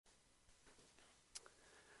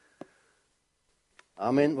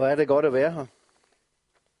Amen, hvor er det godt at være her.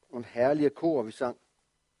 Nogle herlige kor, vi sang.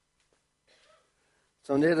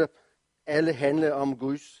 Så netop alle handler om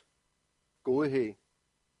Guds godhed,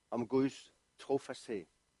 om Guds trofasthed.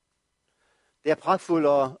 Det er pragtfuldt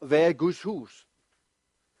at være i Guds hus.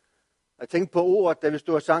 Jeg tænkte på ordet, da vi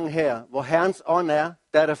stod og sang her, hvor Herrens ånd er,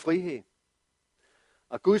 der er der frihed.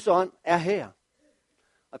 Og Guds ånd er her.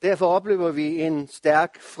 Og derfor oplever vi en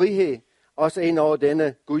stærk frihed, også ind over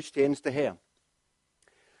denne gudstjeneste her.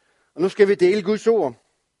 Og nu skal vi dele Guds ord.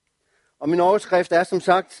 Og min overskrift er som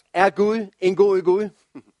sagt, er Gud en god Gud?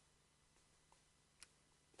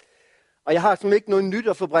 Og jeg har simpelthen ikke noget nyt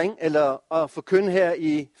at forbringe eller at forkynde her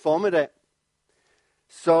i formiddag.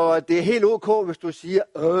 Så det er helt ok, hvis du siger,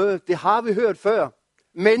 det har vi hørt før.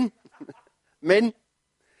 Men,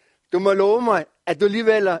 du må love mig, at du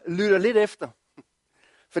alligevel lytter lidt efter.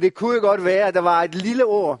 For det kunne jo godt være, at der var et lille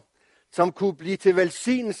ord, som kunne blive til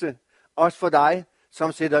velsignelse, også for dig,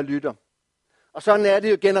 som sidder og lytter. Og sådan er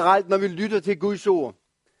det jo generelt, når vi lytter til Guds ord.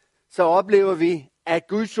 Så oplever vi, at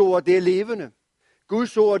Guds ord, det er levende.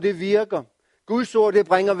 Guds ord, det virker. Guds ord, det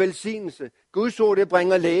bringer velsignelse. Guds ord, det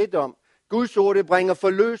bringer lægedom. Guds ord, det bringer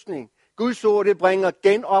forløsning. Guds ord, det bringer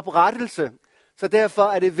genoprettelse. Så derfor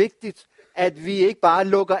er det vigtigt, at vi ikke bare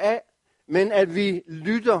lukker af, men at vi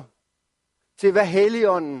lytter til, hvad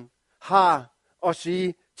Helligånden har at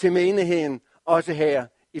sige til menigheden, også her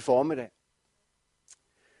i formiddag.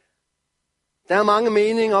 Der er mange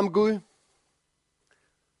meninger om Gud,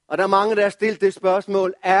 og der er mange, der har stillet det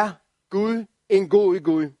spørgsmål, er Gud en god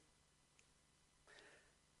Gud?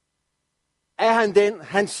 Er han den,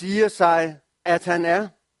 han siger sig, at han er?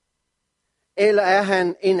 Eller er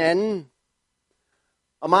han en anden?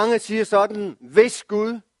 Og mange siger sådan, hvis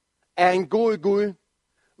Gud er en god Gud,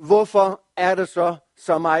 hvorfor er der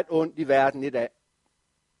så meget ondt i verden i dag?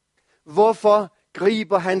 Hvorfor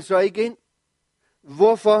griber han så ikke ind?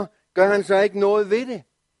 Hvorfor gør han så ikke noget ved det?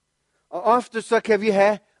 Og ofte så kan vi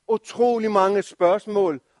have utrolig mange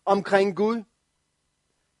spørgsmål omkring Gud.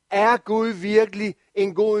 Er Gud virkelig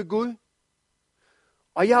en god Gud?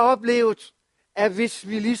 Og jeg har oplevet, at hvis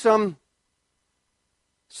vi ligesom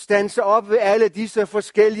standser op ved alle disse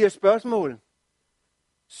forskellige spørgsmål,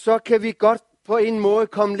 så kan vi godt på en måde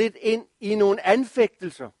komme lidt ind i nogle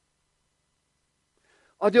anfægtelser.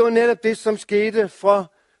 Og det var netop det, som skete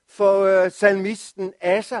for salmisten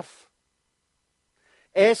Asaf.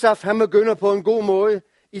 Asaf, han begynder på en god måde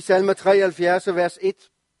i salme 73, vers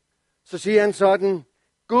 1. Så siger han sådan,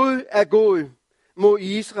 Gud er god mod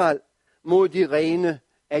Israel, mod de rene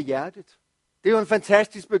af hjertet. Det er jo en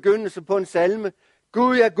fantastisk begyndelse på en salme.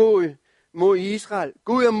 Gud er god mod Israel.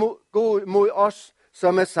 Gud er god mod os,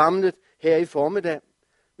 som er samlet her i formiddag.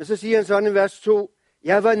 Men så siger han sådan i vers 2,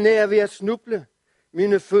 jeg var nær ved at snuble.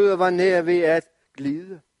 Mine fødder var nær ved at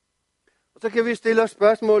glide. Og så kan vi stille os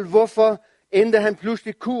spørgsmål, hvorfor endte han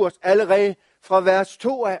pludselig kurs allerede fra vers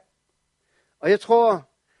 2 af? Og jeg tror,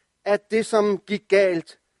 at det som gik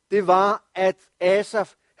galt, det var, at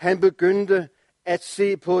Asaf, han begyndte at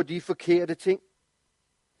se på de forkerte ting.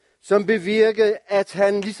 Som bevirkede, at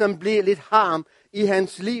han ligesom blev lidt harm i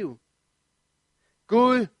hans liv.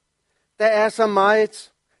 Gud, der er så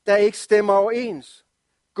meget, der ikke stemmer overens.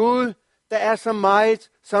 Gud, der er så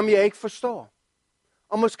meget, som jeg ikke forstår.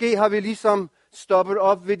 Og måske har vi ligesom stoppet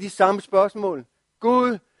op ved de samme spørgsmål.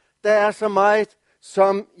 Gud, der er så meget,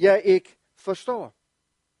 som jeg ikke forstår.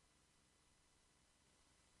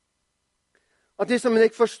 Og det, som man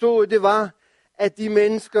ikke forstod, det var, at de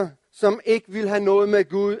mennesker, som ikke ville have noget med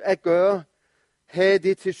Gud at gøre, havde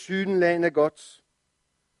det tilsyneladende godt.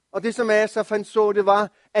 Og det, som Asaf han så, det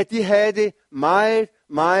var, at de havde det meget,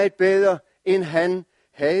 meget bedre, end han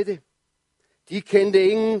havde det. De kendte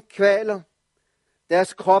ingen kvaler.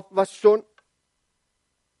 Deres krop var sund.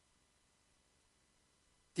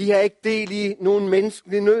 De havde ikke del i nogen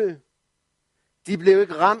menneskelig nød. De blev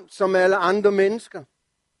ikke ramt som alle andre mennesker.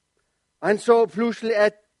 Og han så pludselig,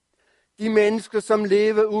 at de mennesker, som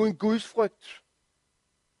lever uden Guds frygt,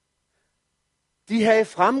 de havde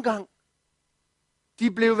fremgang.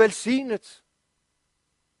 De blev velsignet.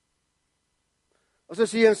 Og så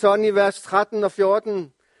siger han sådan i vers 13 og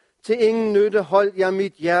 14, til ingen nytte holdt jeg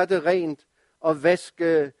mit hjerte rent og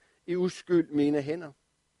vaske i uskyld mine hænder.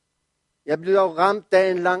 Jeg blev dog ramt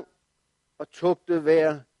dagen lang og tugte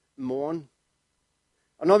hver morgen.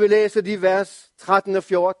 Og når vi læser de vers 13 og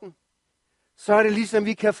 14, så er det ligesom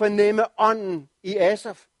vi kan fornemme ånden i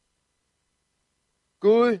Asaf.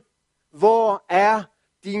 Gud, hvor er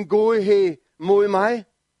din godhed mod mig?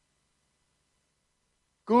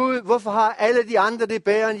 Gud, hvorfor har alle de andre det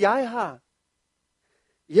bedre, end jeg har?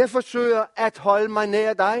 Jeg forsøger at holde mig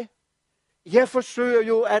nær dig. Jeg forsøger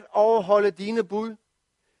jo at overholde dine bud.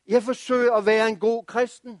 Jeg forsøger at være en god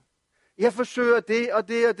kristen. Jeg forsøger det og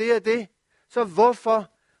det og det og det. Så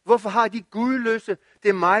hvorfor har de gudløse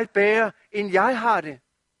det meget bedre, end jeg har det?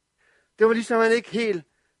 Det var ligesom, han ikke helt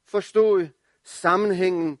forstod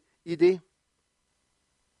sammenhængen i det.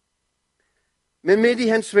 Men midt i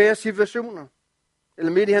hans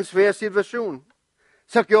svære situation,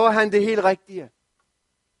 så gjorde han det helt rigtige.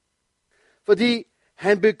 Fordi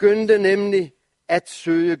han begyndte nemlig at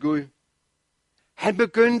søge Gud. Han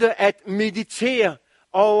begyndte at meditere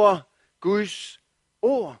over Guds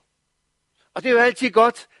ord. Og det er jo altid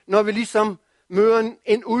godt, når vi ligesom møder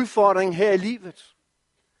en udfordring her i livet.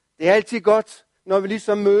 Det er altid godt, når vi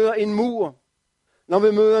ligesom møder en mur. Når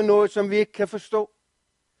vi møder noget, som vi ikke kan forstå.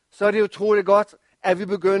 Så er det utroligt godt, at vi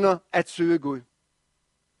begynder at søge Gud.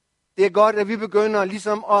 Det er godt, at vi begynder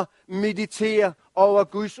ligesom at meditere over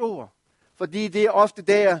Guds ord. Fordi det er ofte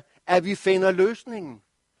der, at vi finder løsningen.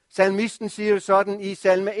 Salmisten siger sådan i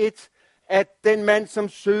salme 1, at den mand, som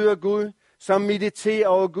søger Gud, som mediterer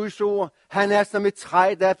over Guds ord, han er som et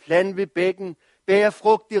træ, der er plantet ved bækken, bærer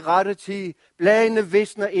frugt i rette tid, bladene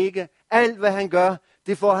visner ikke. Alt, hvad han gør,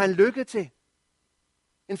 det får han lykke til.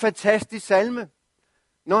 En fantastisk salme.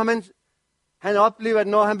 Han oplever, at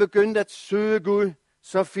når han begyndte at søge Gud,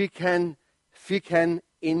 så fik han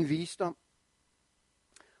en visdom.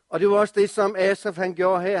 Og det var også det, som Asaf han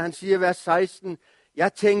gjorde her. Han siger i vers 16,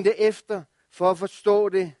 jeg tænkte efter for at forstå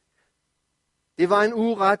det. Det var en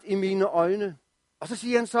uret i mine øjne. Og så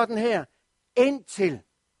siger han sådan her, indtil.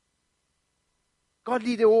 Godt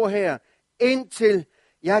lide det ord her. Indtil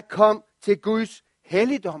jeg kom til Guds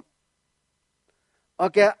helligdom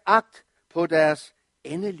og gav agt på deres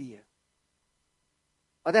endelige.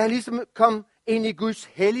 Og da han ligesom kom ind i Guds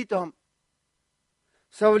helligdom,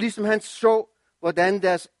 så var ligesom han så, hvordan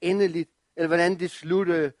deres endeligt, eller hvordan det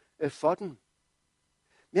sluttede for den.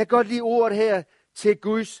 Men jeg kan godt lide ordet her, til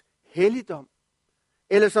Guds helligdom.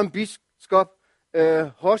 Eller som biskop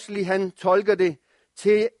Horsley, han tolker det,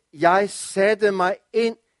 til jeg satte mig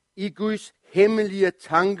ind i Guds hemmelige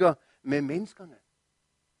tanker med menneskerne.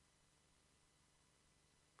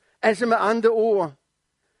 Altså med andre ord,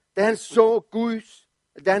 da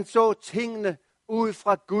han så tingene ud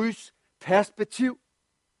fra Guds perspektiv,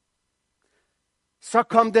 så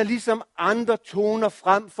kom der ligesom andre toner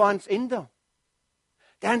frem for hans indre.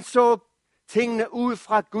 Da han så tingene ud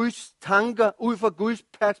fra Guds tanker, ud fra Guds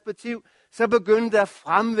perspektiv, så begyndte der at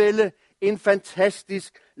fremvælde en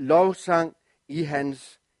fantastisk lovsang i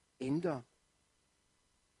hans indre.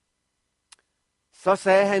 Så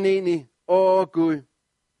sagde han egentlig, åh Gud,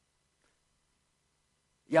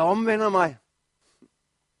 jeg omvender mig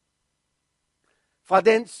fra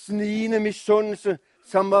den snigende misundelse,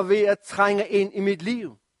 som var ved at trænge ind i mit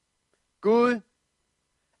liv. Gud,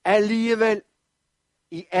 alligevel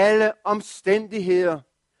i alle omstændigheder,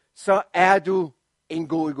 så er du en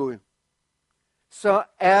god Gud. Så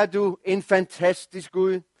er du en fantastisk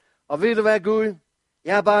Gud. Og ved du hvad, Gud?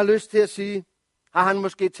 Jeg har bare lyst til at sige, har han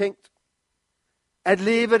måske tænkt, at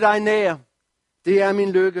leve dig nær, det er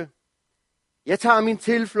min lykke. Jeg tager min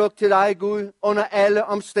tilflugt til dig, Gud, under alle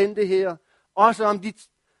omstændigheder, også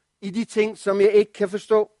i de ting, som jeg ikke kan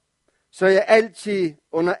forstå, så jeg altid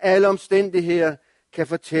under alle omstændigheder kan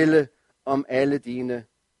fortælle om alle dine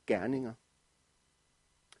gerninger.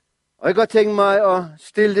 Og jeg kan godt tænke mig at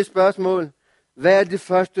stille det spørgsmål, hvad er det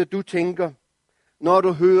første, du tænker, når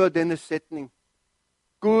du hører denne sætning?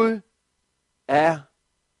 Gud er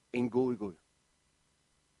en god Gud.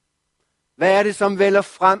 Hvad er det, som vælger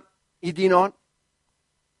frem i din ånd?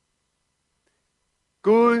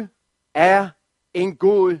 Gud er en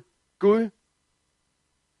god Gud.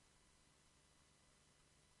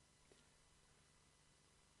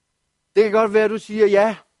 Det kan godt være, at du siger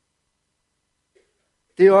ja.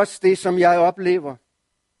 Det er også det, som jeg oplever.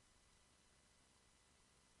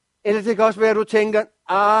 Eller det kan også være, at du tænker,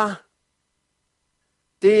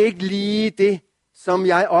 det er ikke lige det, som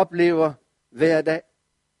jeg oplever hver dag.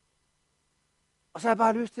 Og så har jeg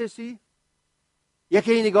bare lyst til at sige, jeg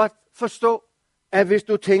kan egentlig godt forstå, at hvis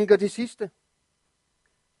du tænker det sidste.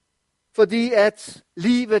 Fordi at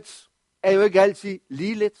livet er jo ikke altid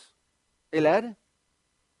ligeligt. Eller er det?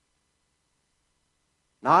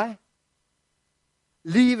 Nej.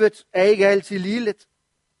 Livet er ikke altid ligeligt.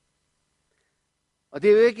 Og det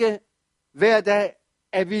er jo ikke hver dag,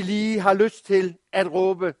 at vi lige har lyst til at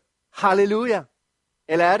råbe halleluja.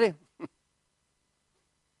 Eller er det?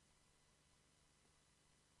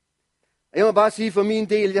 Jeg må bare sige for min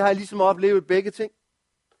del, jeg har ligesom oplevet begge ting.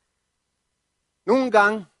 Nogle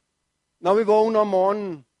gange, når vi vågner om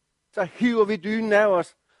morgenen, så hiver vi dynen af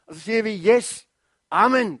os, og så siger vi, yes,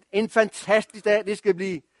 amen, en fantastisk dag det skal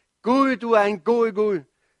blive. Gud, du er en god Gud.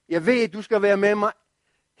 Jeg ved, at du skal være med mig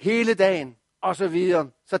hele dagen, og så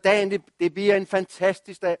videre. Så dagen, det bliver en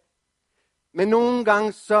fantastisk dag. Men nogle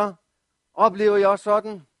gange så oplever jeg også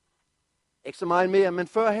sådan, ikke så meget mere, men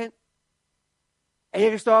førhen, at jeg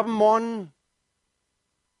kan stå op om morgenen,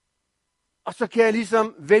 og så kan jeg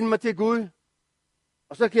ligesom vende mig til Gud.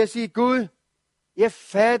 Og så kan jeg sige, Gud, jeg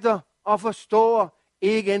fatter og forstår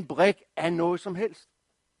ikke en brik af noget som helst.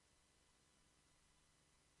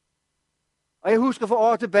 Og jeg husker for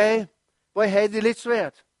år tilbage, hvor jeg havde det lidt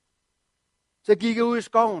svært. Så gik jeg ud i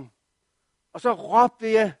skoven, og så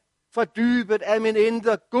råbte jeg fra dybet af min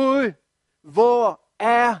indre, Gud, hvor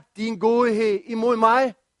er din godhed imod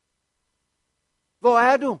mig? Hvor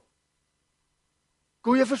er du?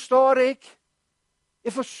 Gud, jeg forstår det ikke.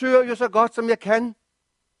 Jeg forsøger jo så godt, som jeg kan.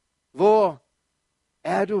 Hvor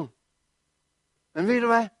er du? Men ved du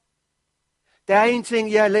hvad? Der er en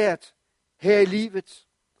ting, jeg har lært her i livet.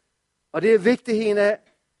 Og det er vigtigheden af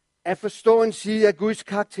at forstå en side af Guds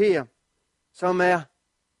karakter, som er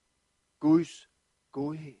Guds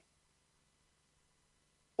godhed.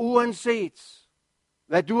 Uanset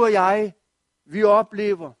hvad du og jeg, vi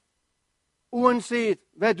oplever, uanset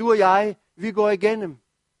hvad du og jeg, vi går igennem,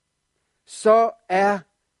 så er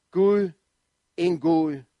Gud en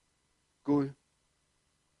god Gud.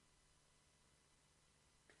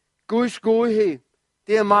 Guds godhed,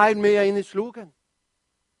 det er meget mere end et slogan.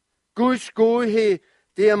 Guds godhed,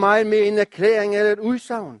 det er meget mere en erklæring eller et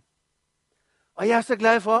udsagn. Og jeg er så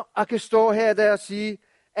glad for at kan stå her der og sige,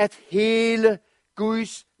 at hele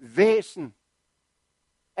Guds væsen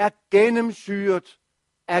er gennemsyret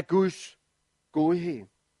af Guds godhed.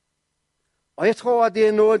 Og jeg tror, at det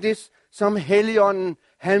er noget af det, som Helligånden,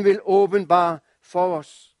 han vil åbenbare for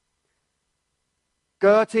os.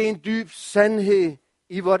 Gør til en dyb sandhed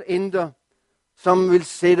i vort indre, som vil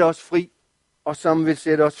sætte os fri, og som vil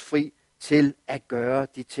sætte os fri til at gøre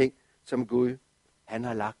de ting, som Gud, han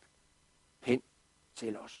har lagt hen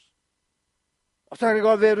til os. Og så kan det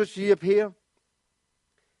godt være, at du siger, Per,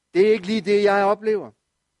 det er ikke lige det, jeg oplever.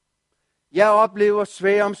 Jeg oplever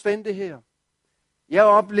svære omstændigheder. Jeg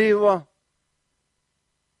oplever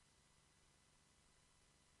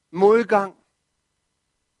modgang.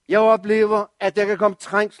 Jeg oplever, at der kan komme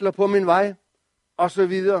trængsler på min vej, og så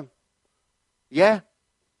videre. Ja,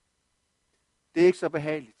 det er ikke så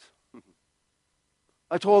behageligt.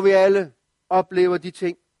 Og jeg tror, vi alle oplever de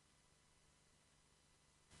ting.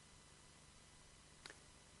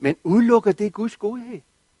 Men udelukker det Guds godhed?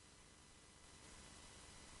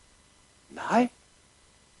 Nej.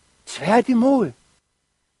 Tværtimod.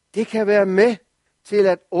 Det kan være med til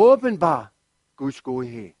at åbenbare Guds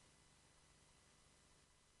godhed.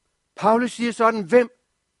 Paulus siger sådan, hvem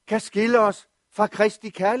kan skille os fra Kristi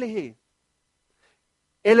kærlighed?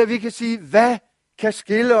 Eller vi kan sige, hvad kan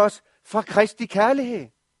skille os fra Kristi kærlighed?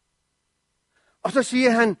 Og så siger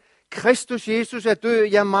han, Kristus Jesus er død,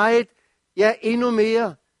 ja meget, ja endnu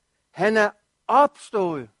mere. Han er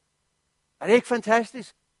opstået. Er det ikke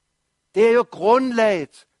fantastisk? Det er jo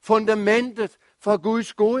grundlaget, fundamentet for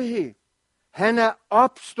Guds godhed. Han er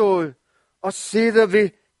opstået og sidder ved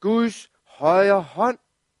Guds højre hånd.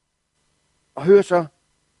 Og hør så,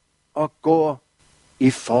 og går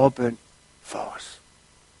i forbøn for os.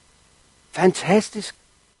 Fantastisk.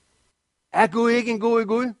 Er Gud ikke en god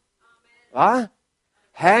Gud? Hva?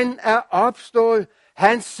 Han er opstået.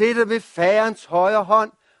 Han sidder ved Faderens højre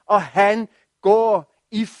hånd, og han går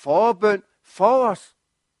i forbøn for os.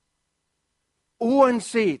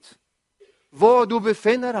 Uanset hvor du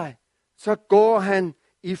befinder dig, så går han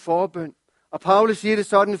i forbøn. Og Paulus siger det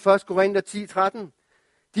sådan i 1. Korinther 10:13.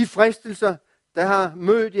 De fristelser, der har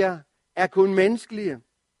mødt jer, er kun menneskelige.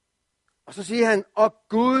 Og så siger han, og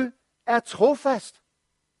Gud er trofast.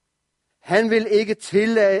 Han vil ikke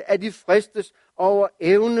tillade, at de fristes over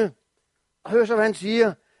evne. Og hør så, hvad han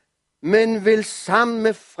siger. Men vil sammen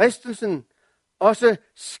med fristelsen også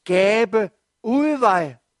skabe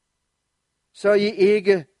udvej, så I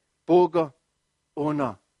ikke bukker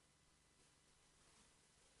under.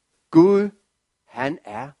 Gud, han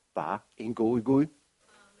er bare en god Gud.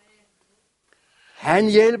 Han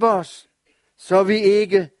hjælper os, så vi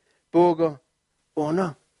ikke bukker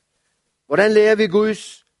under. Hvordan lærer vi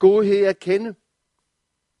Guds godhed at kende?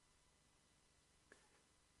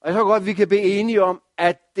 Og jeg tror godt, vi kan blive enige om,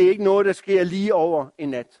 at det ikke er noget, der sker lige over en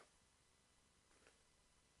nat.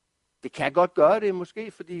 Det kan godt gøre det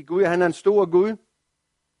måske, fordi Gud, han er en stor Gud.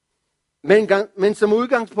 Men som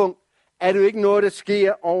udgangspunkt er det jo ikke noget, der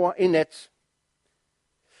sker over en nat.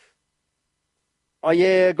 Og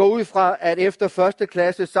jeg går ud fra, at efter 1.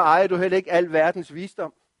 klasse, så ejer du heller ikke al verdens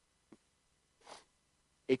visdom.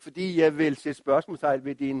 Ikke fordi jeg vil sætte spørgsmålstegn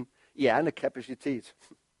ved din hjernekapacitet.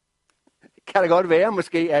 kan det godt være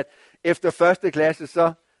måske, at efter første klasse,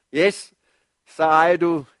 så ejer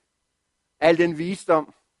du al den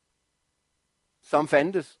visdom, som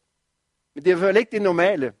fandtes. Men det er vel ikke det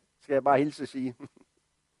normale, skal jeg bare hilse at sige.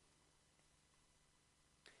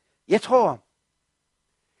 Jeg tror,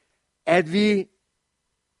 at vi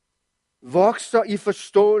vokser i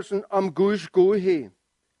forståelsen om Guds godhed,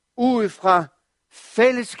 ud fra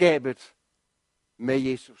fællesskabet med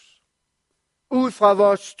Jesus. Ud fra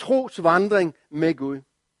vores trosvandring med Gud.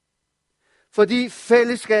 Fordi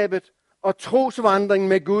fællesskabet og trosvandring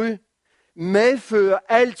med Gud medfører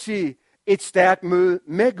altid et stærkt møde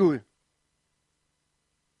med Gud.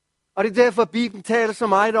 Og det er derfor, Bibelen taler så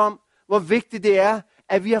meget om, hvor vigtigt det er,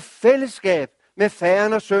 at vi har fællesskab med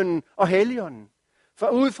Faderen og Sønnen og Helligånden. For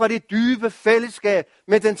ud fra det dybe fællesskab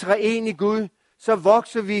med den treenige Gud, så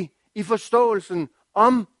vokser vi i forståelsen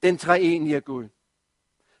om den treenige Gud.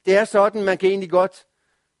 Det er sådan, man kan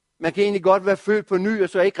egentlig godt være født på ny, og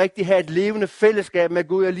så ikke rigtig have et levende fællesskab med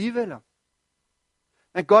Gud alligevel.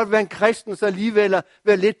 Man kan godt være en kristen, så alligevel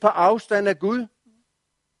være lidt på afstand af Gud.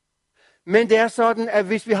 Men det er sådan, at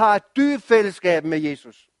hvis vi har et dybt fællesskab med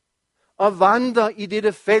Jesus, og vandrer i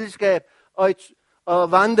dette fællesskab,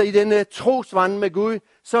 og vandrer i denne trosvandring med Gud,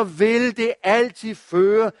 så vil det altid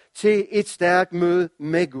føre til et stærkt møde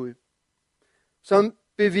med Gud. Som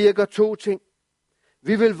bevirker to ting.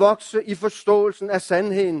 Vi vil vokse i forståelsen af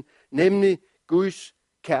sandheden, nemlig Guds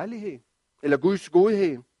kærlighed, eller Guds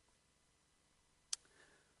godhed.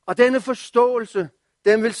 Og denne forståelse,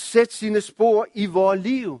 den vil sætte sine spor i vores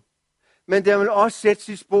liv, men den vil også sætte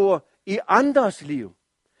sine spor i andres liv.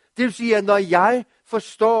 Det vil sige, at når jeg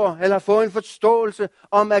forstår, eller får en forståelse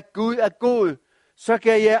om, at Gud er god, så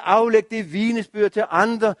kan jeg aflægge det vidnesbyrd til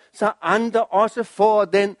andre, så andre også får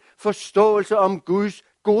den forståelse om Guds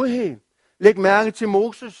godhed. Læg mærke til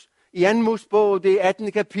Moses i 2. Mosebog, det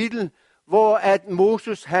 18. kapitel, hvor at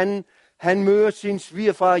Moses han møder sin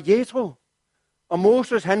svigerfar Jethro. Og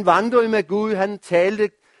Moses han vandrede med Gud, han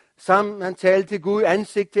talte til Gud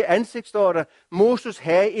ansigt til ansigt, står der. Moses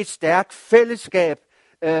havde et stærkt fællesskab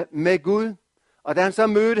med Gud. Og da han så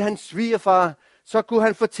mødte hans svigerfar, så kunne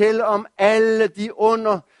han fortælle om alle de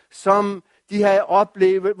under, som de havde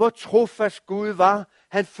oplevet, hvor trofast Gud var.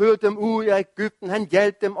 Han førte dem ud af Egypten, han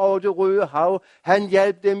hjalp dem over det Røde Hav, han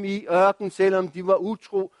hjalp dem i ørken, selvom de var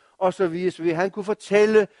utro, og så videre. Han kunne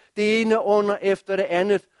fortælle det ene under efter det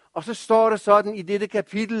andet. Og så står der sådan i dette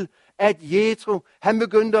kapitel, at Jethro, han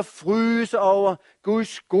begyndte at fryse over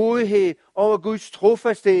Guds godhed, over Guds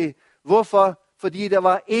trofasthed. Hvorfor? Fordi der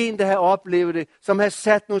var en, der havde oplevet det, som havde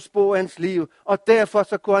sat nogle spor i hans liv. Og derfor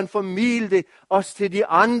så kunne han formidle det også til de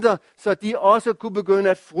andre, så de også kunne begynde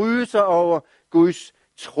at fryse over Guds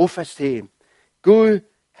trofasthed. Gud,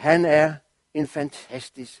 han er en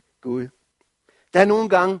fantastisk Gud. Der er nogle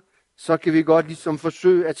gange, så kan vi godt ligesom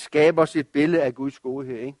forsøge at skabe os et billede af Guds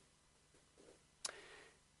godhed, ikke?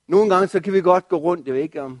 Nogle gange så kan vi godt gå rundt, jeg ved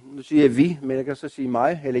ikke om, nu siger jeg vi, men jeg kan så sige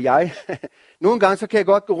mig, eller jeg. Nogle gange så kan jeg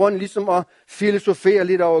godt gå rundt ligesom og filosofere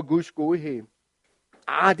lidt over Guds godhed.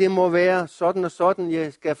 Det må være sådan og sådan,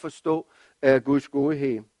 jeg skal forstå Guds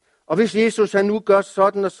godhed. Og hvis Jesus han nu gør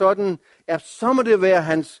sådan og sådan, ja, så må det være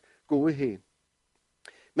hans godhed.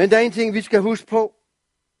 Men der er en ting, vi skal huske på.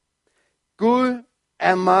 Gud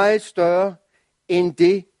er meget større end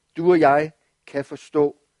det, du og jeg kan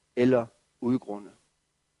forstå eller udgrunde.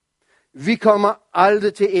 Vi kommer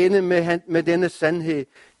aldrig til ende med denne sandhed,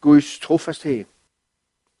 Guds trofasthed.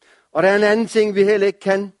 Og der er en anden ting, vi heller ikke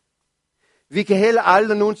kan. Vi kan heller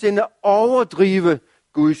aldrig nogensinde overdrive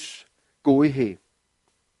Guds godhed.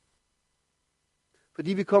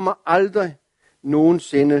 Fordi vi kommer aldrig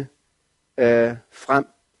nogensinde frem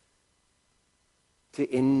til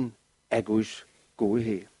enden af Guds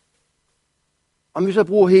godhed. Om vi så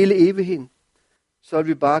bruger hele evigheden, så vil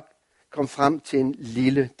vi bare komme frem til en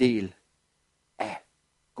lille del af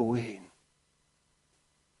godheden.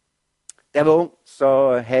 Da jeg var ung,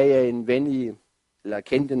 så havde jeg en ven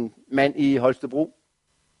kendte en mand i Holstebro,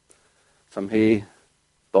 som hed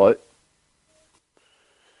Bøj.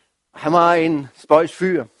 Han var en spøjs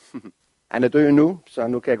fyr. Han er død nu, så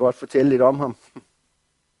nu kan jeg godt fortælle lidt om ham.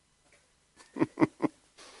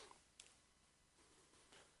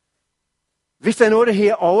 Hvis der er noget, der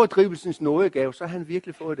her overdrivelsens nådegave, så har han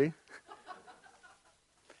virkelig fået det.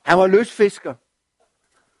 Han var lystfisker.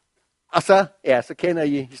 Og så kender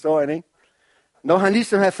I historien, ikke? Når han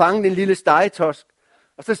ligesom havde fanget en lille stegetosk,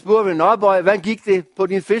 og så spurgte vi, nå Bøj, hvad gik det på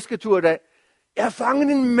din fisketur i dag? Jeg har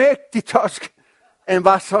fanget en mægtig tosk. Han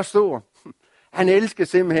var så stor. Han elskede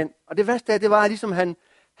simpelthen. Og det værste af det var, ligesom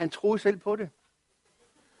han troede selv på det.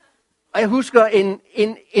 Og jeg husker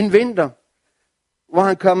en vinter, hvor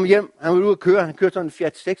han kom hjem. Han var ude at køre. Han kørte sådan en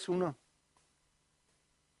Fiat 600.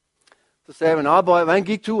 Så sagde man, nå boy, hvordan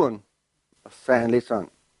gik turen? Og så sagde han lidt sådan,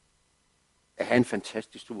 jeg havde en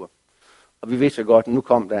fantastisk tur. Og vi vidste godt, at nu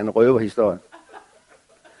kom der en røverhistorie.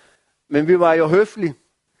 Men vi var jo høflige.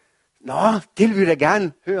 Nå, det vil vi da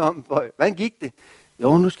gerne høre om, boy. Hvordan gik det?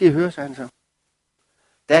 Jo, nu skal I høre, sagde han så.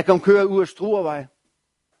 Da jeg kom køre ud af Struervej,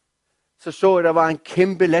 så jeg, der var en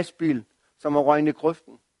kæmpe lastbil, som var røgnet i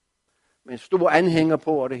grøften. Med en stor anhænger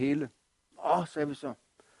på og det hele. Sagde vi så.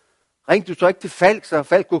 Ringte du så ikke til Falk, så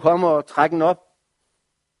Falk kunne komme og trække den op?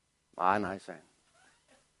 Nej, sagde han.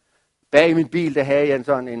 Bag i min bil, der havde jeg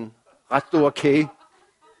sådan en ret stor kage.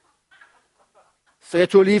 Så jeg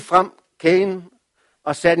tog lige frem kagen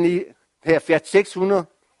og satte den i her Fiat 600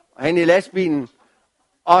 og hen i lastbilen.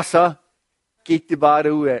 Og så gik det bare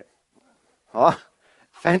derudad.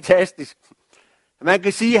 Fantastisk. Man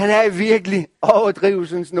kan sige, at han er virkelig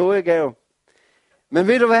overdrivelsens nådegave. Men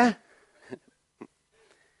ved du hvad?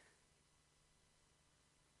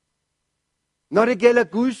 Når det gælder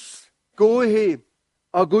Guds godhed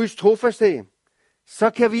og Guds trofasthed, så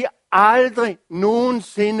kan vi aldrig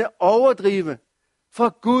nogensinde overdrive.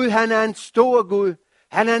 For Gud, han er en stor Gud.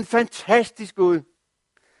 Han er en fantastisk Gud.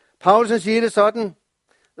 Paulus siger det sådan.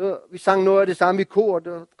 Vi sang noget af det samme i kor.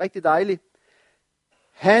 Det var rigtig dejligt.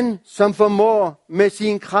 Han, som formår med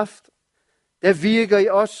sin kraft, der virker i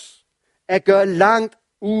os, at gøre langt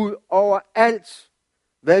ud over alt,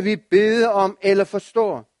 hvad vi beder om eller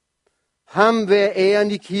forstår. Ham være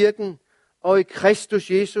æren i kirken og i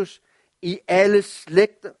Kristus Jesus i alle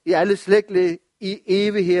slægtled i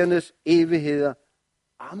evighedernes evigheder.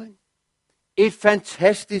 Amen. Et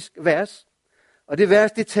fantastisk vers. Og det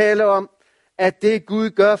vers, det taler om, at det Gud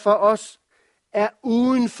gør for os, er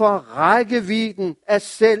uden for rækkevidden af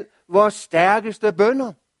selv vores stærkeste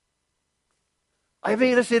bønner. Og jeg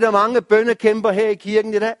ved, der sidder mange bønnekæmper her i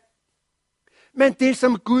kirken i dag. Men det,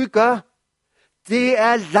 som Gud gør, det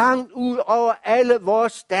er langt ud over alle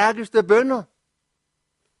vores stærkeste bønner.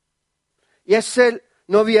 Ja, selv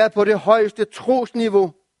når vi er på det højeste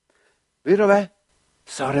trosniveau, ved du hvad?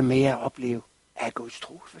 Så er det mere at opleve af Guds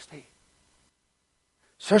trosforståelse.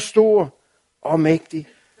 Så stor og mægtig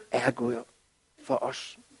er Gud for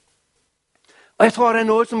os. Og jeg tror, der er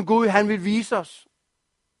noget, som Gud han vil vise os.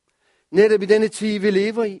 Netop i denne tid, vi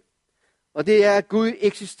lever i. Og det er, at Gud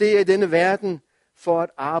eksisterer i denne verden for at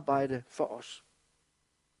arbejde for os.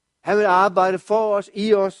 Han vil arbejde for os,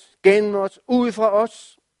 i os, gennem os, ud fra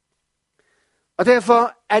os. Og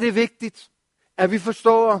derfor er det vigtigt, at vi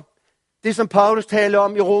forstår det, som Paulus taler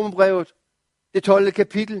om i Romerbrevet, det 12.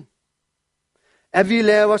 kapitel. At vi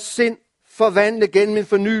lader vores sind forvandle gennem en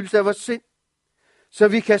fornyelse af vores sind, så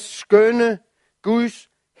vi kan skønne Guds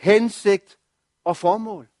hensigt og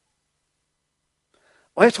formål.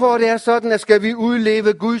 Og jeg tror, det er sådan, at skal vi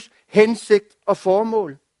udleve Guds hensigt og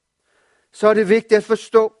formål, så er det vigtigt at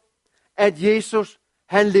forstå, at Jesus,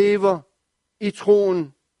 han lever i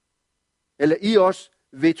troen, eller i os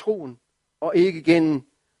ved troen, og ikke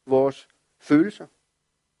gennem vores følelser.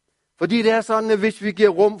 Fordi det er sådan, at hvis vi giver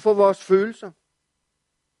rum for vores følelser,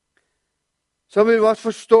 så vil vores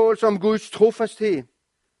forståelse om Guds trofasthed,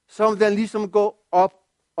 så vil den ligesom gå op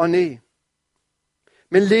og ned.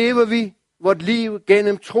 Men lever vi vort liv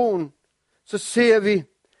gennem troen, så ser vi,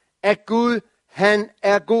 at Gud, han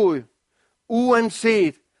er god,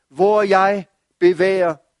 uanset hvor jeg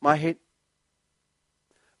bevæger mig hen.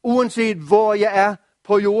 Uanset hvor jeg er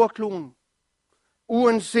på jordkloden.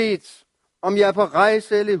 Uanset om jeg er på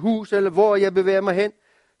rejse eller hus, eller hvor jeg bevæger mig hen,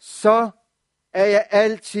 så er jeg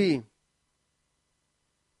altid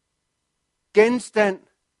genstand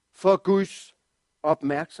for Guds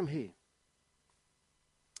opmærksomhed.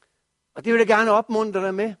 Og det vil jeg gerne opmuntre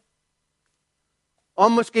dig med.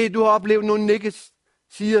 Om måske du har oplevet nogle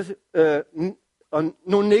negative,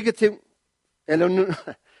 nogle negative, eller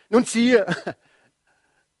nogle siger,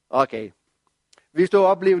 okay, hvis du har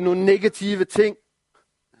oplevet nogle negative ting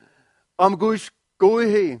om Guds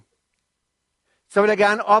godhed, så vil jeg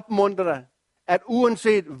gerne opmuntre dig, at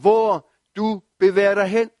uanset hvor du bevæger dig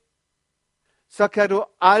hen, så kan du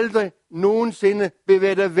aldrig nogensinde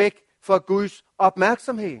bevæge dig væk fra Guds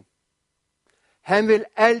opmærksomhed. Han vil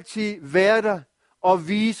altid være der og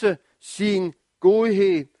vise sin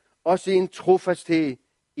godhed og sin trofasthed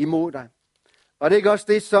imod dig. Og det er ikke også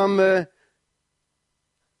det,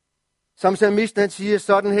 som salmisten han siger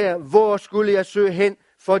sådan her: hvor skulle jeg søge hen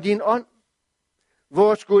for din ånd?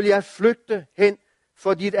 Hvor skulle jeg flygte hen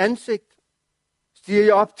for dit ansigt? Stiger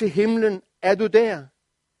jeg op til himlen, er du der?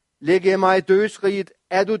 Lægger jeg mig i dødsriget,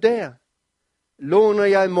 er du der? Låner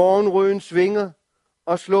jeg morgenrødens vinger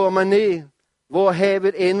og slår mig ned, hvor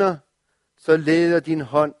havet ender, så leder din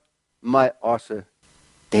hånd mig også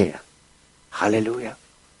der. Halleluja.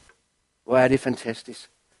 Hvor er det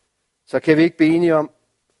fantastisk. Så kan vi ikke blive enige om,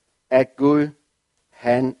 at Gud,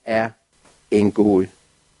 han er en god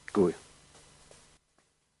Gud.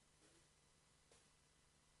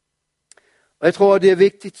 Og jeg tror, det er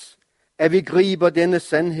vigtigt, at vi griber denne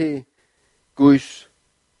sandhed, Guds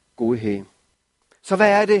godhed. Så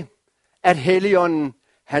hvad er det, at Helligånden,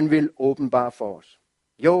 han vil åbenbare for os?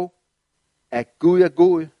 Jo, at Gud er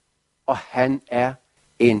god, og han er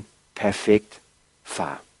en perfekt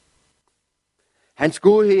far. Hans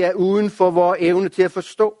godhed er uden for vores evne til at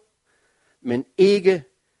forstå, men ikke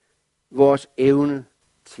vores evne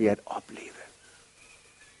til at opleve.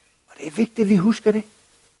 Og det er vigtigt, at vi husker det.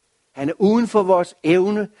 Han er uden for vores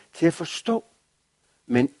evne til at forstå,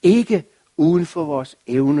 men ikke uden for vores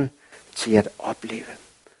evne til at opleve.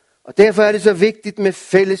 Og derfor er det så vigtigt med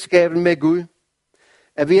fællesskabet med Gud,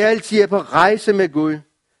 at vi altid er på rejse med Gud,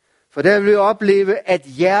 for der vil vi opleve, at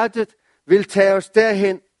hjertet vil tage os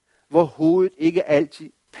derhen, hvor hovedet ikke altid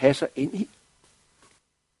passer ind i.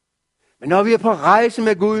 Men når vi er på rejse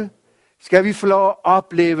med Gud, skal vi få lov at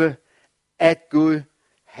opleve, at Gud,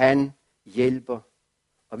 han hjælper.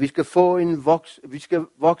 Og vi skal vi skal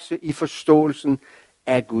vokse i forståelsen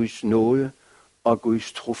af Guds nåde og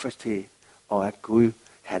Guds trofasthed, og at Gud,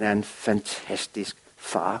 han er en fantastisk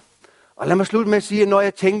far. Og lad mig slutte med at sige, at når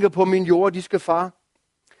jeg tænker på min jordiske far,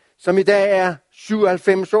 som i dag er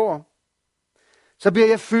 97 år, så bliver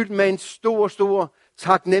jeg fyldt med en stor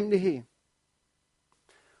taknemmelighed.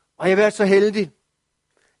 Og jeg har været så heldig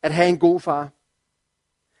at have en god far.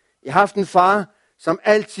 Jeg har haft en far, som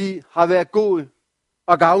altid har været god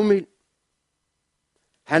og gavmild.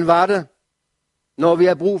 Han var der, når vi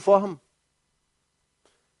har brug for ham.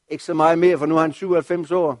 Ikke så meget mere, for nu er han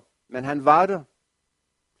 97 år, men han var der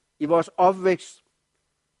i vores opvækst,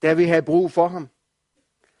 da vi havde brug for ham.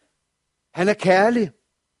 Han er kærlig.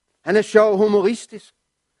 Han er sjov og humoristisk.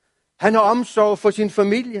 Han har omsorg for sin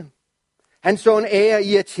familie. Han så en ære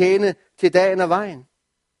i at tjene til dagen og vejen.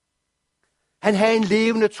 Han havde en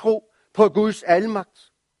levende tro på Guds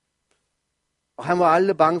almagt. Og han var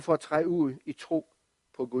aldrig bange for at træde ud i tro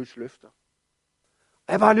på Guds løfter. Og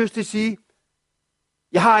jeg har bare lyst til at sige,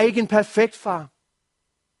 jeg har ikke en perfekt far.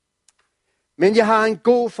 Men jeg har en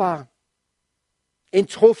god far. En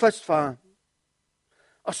trofast far.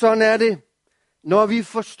 Og sådan er det, når vi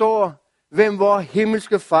forstår, hvem vores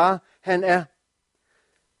himmelske far han er,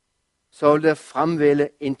 så vil der fremvælge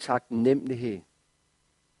en taknemmelighed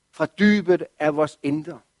fra dybet af vores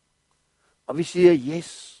indre. Og vi siger,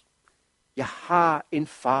 yes, jeg har en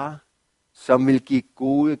far, som vil give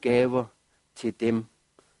gode gaver til dem,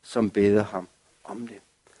 som beder ham om det.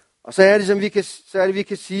 Og så er det, vi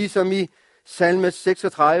kan sige, som i salme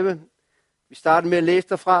 36, vi starter med at læse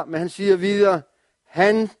derfra, men han siger videre,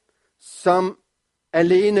 han som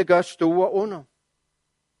alene gør store under.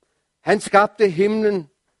 Han skabte himlen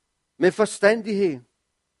med forstandighed.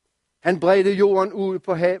 Han bredte jorden ud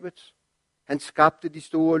på havet. Han skabte de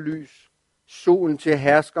store lys. Solen til at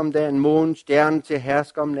herske om dagen, månen, stjernen til at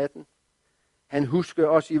herske om natten. Han husker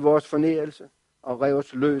os i vores fornærelse og rev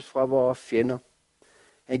os løs fra vores fjender.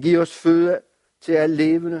 Han giver os føde til alt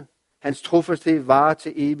levende. Hans trofasthed varer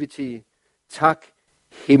til evig tid. Tak,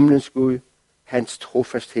 himlens Gud. Hans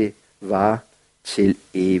trofasthed varer til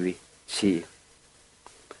evig tid.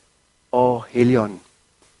 Og Helligånden,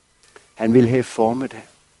 han vil have formet det.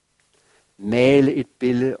 Male et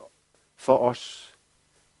billede for os.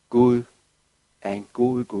 Gud er en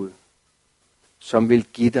god Gud, som vil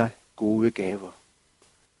give dig gode gaver.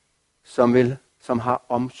 Som har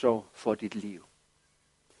omsorg for dit liv.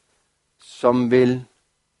 Som vil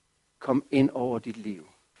komme ind over dit liv.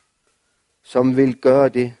 Som vil gøre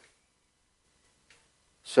det,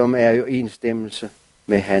 som er jo enstemmelse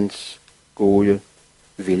med hans gode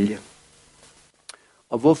vilje.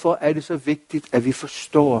 Og hvorfor er det så vigtigt, at vi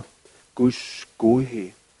forstår Guds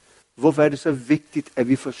godhed? Hvorfor er det så vigtigt, at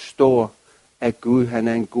vi forstår, at Gud han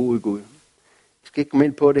er en god Gud? Jeg skal ikke komme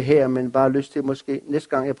ind på det her, men bare lyst til måske næste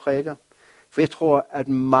gang jeg prædiker. For jeg tror, at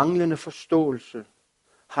manglende forståelse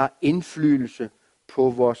har indflydelse på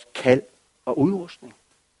vores kald og udrustning.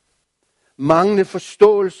 Manglende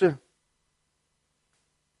forståelse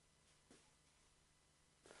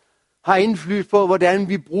har indflydelse på, hvordan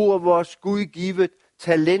vi bruger vores gudgivet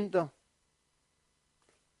talenter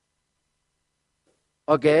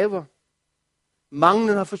og gaver.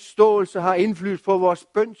 Manglende forståelse har indflydelse på vores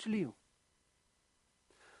bønsliv.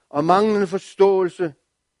 Og manglende forståelse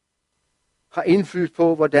har indflydelse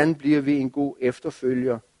på, hvordan bliver vi en god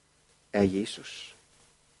efterfølger af Jesus.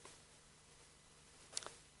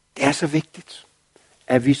 Det er så vigtigt,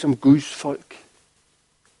 at vi som Guds folk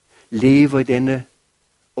lever i denne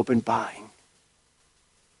åbenbaring.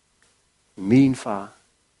 Min far,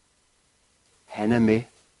 han er med.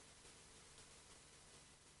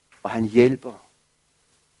 Og han hjælper.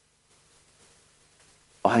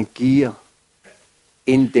 Og han giver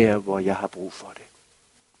ind der, hvor jeg har brug for det.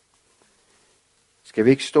 Skal vi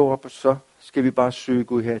ikke stå op, og så skal vi bare søge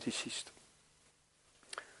Gud her til sidst.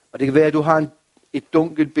 Og det kan være, at du har et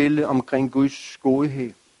dunkelt billede omkring Guds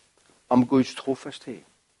godhed, om Guds trofasthed.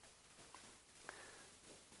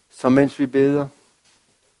 Så mens vi beder,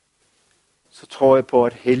 så tror jeg på,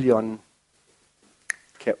 at Helligånden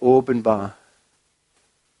kan åbenbare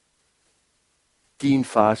din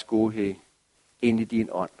fars godhed ind i din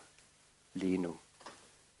ånd lige nu.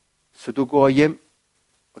 Så du går hjem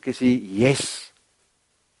og kan sige, yes,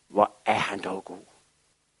 hvor er han dog god.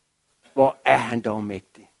 Hvor er han dog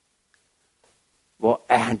mægtig. Hvor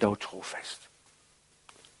er han dog trofast.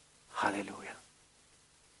 Halleluja.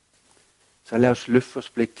 Så lad os løfte vores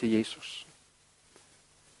blik til Jesus.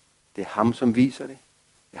 Det er ham, som viser det.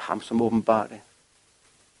 Det er ham, som åbenbarer det.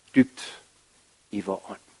 Dybt i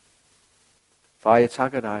vor ånd. Far, jeg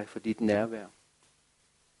takker dig for dit nærvær.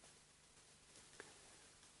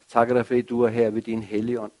 Jeg takker dig, fordi du er her ved din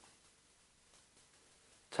hellige ånd.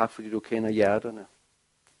 Tak, fordi du kender hjerterne.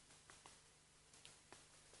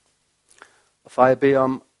 Og far, jeg beder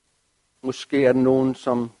om, måske er der nogen,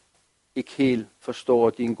 som ikke helt forstår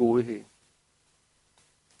din godhed.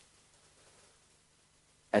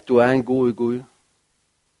 At du er en god Gud.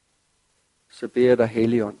 Så beder jeg dig,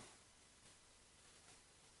 Helligånd,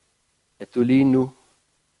 at du lige nu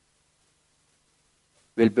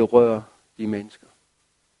vil berøre de mennesker.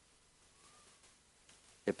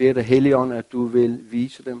 Jeg beder dig, Helligånd, at du vil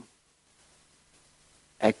vise dem,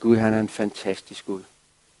 at Gud, han er en fantastisk Gud.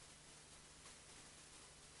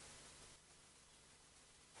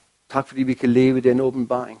 Tak, fordi vi kan leve i denne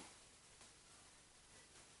åbenbaring.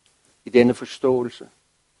 I denne forståelse.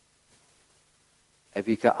 At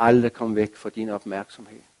vi kan aldrig komme væk fra din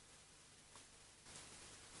opmærksomhed.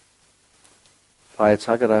 Far, jeg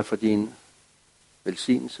takker dig for din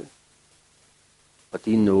velsignelse og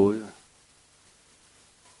din nåde.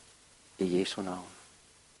 I Jesu navn.